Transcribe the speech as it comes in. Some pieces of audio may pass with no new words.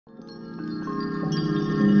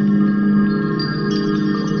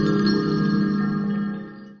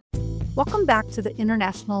Welcome back to the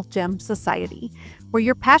International Gem Society, where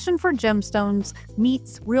your passion for gemstones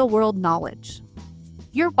meets real-world knowledge.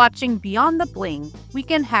 You're watching Beyond the Bling,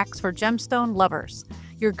 weekend hacks for gemstone lovers,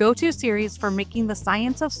 your go-to series for making the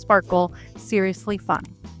science of sparkle seriously fun.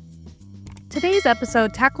 Today's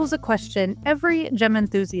episode tackles a question every gem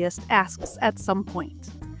enthusiast asks at some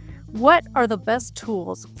point. What are the best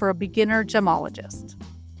tools for a beginner gemologist?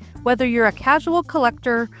 Whether you're a casual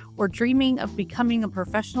collector or dreaming of becoming a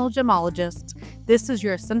professional gemologist, this is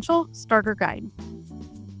your essential starter guide.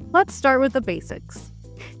 Let's start with the basics.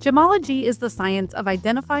 Gemology is the science of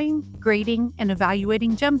identifying, grading, and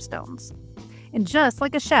evaluating gemstones. And just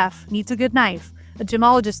like a chef needs a good knife, a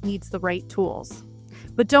gemologist needs the right tools.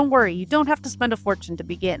 But don't worry, you don't have to spend a fortune to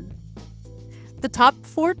begin. The top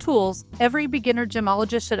 4 tools every beginner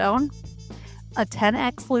gemologist should own: a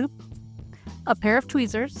 10x loupe, a pair of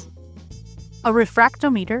tweezers, a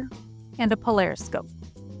refractometer, and a Polariscope.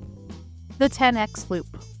 The 10x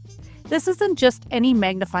loupe. This isn't just any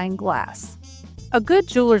magnifying glass. A good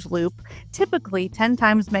jeweler's loupe, typically 10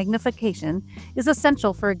 times magnification, is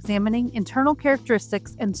essential for examining internal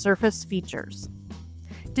characteristics and surface features.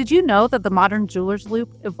 Did you know that the modern jeweler's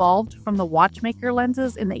loupe evolved from the watchmaker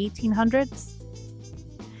lenses in the 1800s?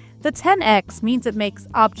 The 10x means it makes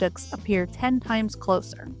objects appear 10 times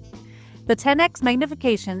closer. The 10x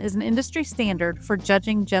magnification is an industry standard for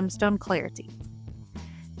judging gemstone clarity.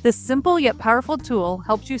 This simple yet powerful tool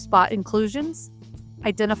helps you spot inclusions,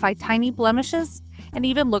 identify tiny blemishes, and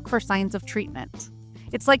even look for signs of treatment.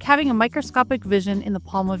 It's like having a microscopic vision in the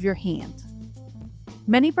palm of your hand.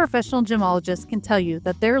 Many professional gemologists can tell you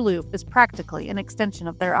that their loupe is practically an extension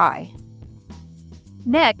of their eye.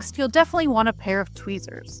 Next, you'll definitely want a pair of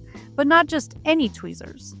tweezers, but not just any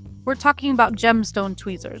tweezers. We're talking about gemstone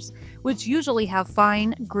tweezers, which usually have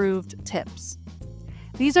fine, grooved tips.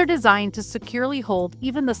 These are designed to securely hold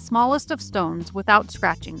even the smallest of stones without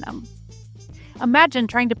scratching them. Imagine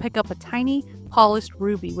trying to pick up a tiny, polished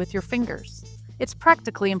ruby with your fingers. It's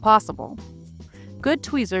practically impossible. Good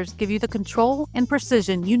tweezers give you the control and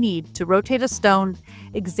precision you need to rotate a stone,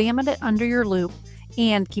 examine it under your loupe,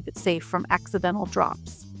 and keep it safe from accidental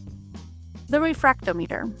drops. The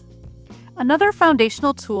refractometer. Another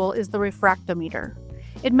foundational tool is the refractometer.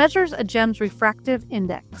 It measures a gem's refractive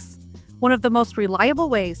index, one of the most reliable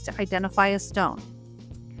ways to identify a stone.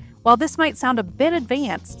 While this might sound a bit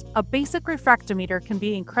advanced, a basic refractometer can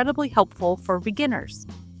be incredibly helpful for beginners.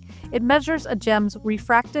 It measures a gem's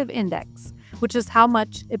refractive index, which is how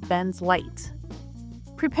much it bends light.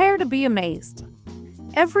 Prepare to be amazed.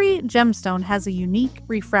 Every gemstone has a unique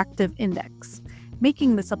refractive index,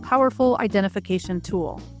 making this a powerful identification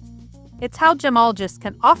tool. It's how gemologists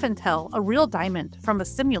can often tell a real diamond from a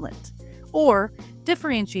simulant, or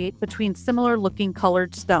differentiate between similar-looking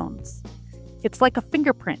colored stones. It's like a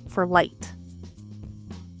fingerprint for light.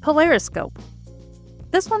 Polariscope.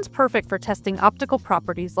 This one's perfect for testing optical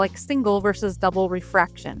properties like single versus double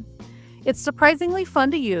refraction. It's surprisingly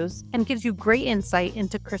fun to use and gives you great insight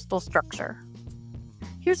into crystal structure.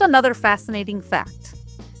 Here's another fascinating fact.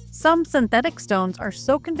 Some synthetic stones are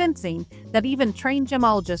so convincing that even trained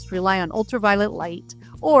gemologists rely on ultraviolet light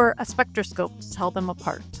or a spectroscope to tell them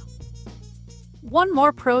apart. One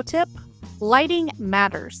more pro tip: lighting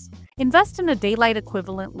matters. Invest in a daylight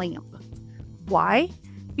equivalent lamp. Why?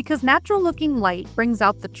 Because natural-looking light brings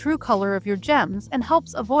out the true color of your gems and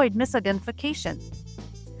helps avoid misidentification.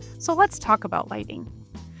 So let's talk about lighting.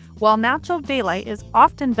 While natural daylight is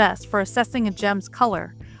often best for assessing a gem's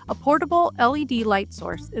color, a portable LED light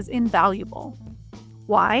source is invaluable.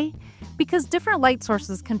 Why? Because different light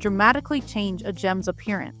sources can dramatically change a gem's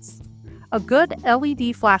appearance. A good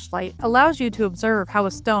LED flashlight allows you to observe how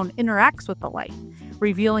a stone interacts with the light,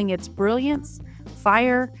 revealing its brilliance,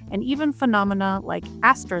 fire, and even phenomena like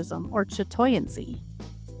asterism or chatoyancy.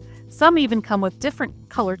 Some even come with different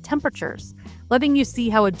color temperatures, letting you see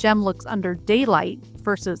how a gem looks under daylight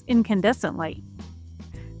versus incandescent light.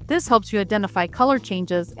 This helps you identify color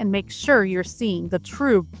changes and make sure you're seeing the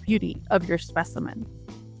true beauty of your specimen.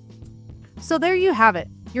 So there you have it,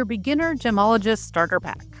 your beginner gemologist starter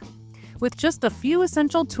pack. With just a few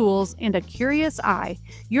essential tools and a curious eye,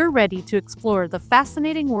 you're ready to explore the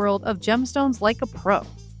fascinating world of gemstones like a pro.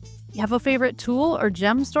 You have a favorite tool or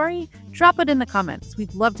gem story? Drop it in the comments.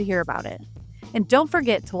 We'd love to hear about it. And don't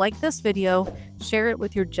forget to like this video, share it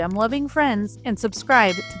with your gem-loving friends, and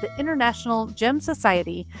subscribe to the International Gem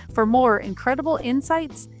Society for more incredible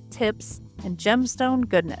insights, tips, and gemstone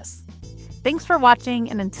goodness. Thanks for watching,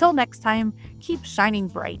 and until next time, keep shining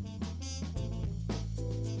bright.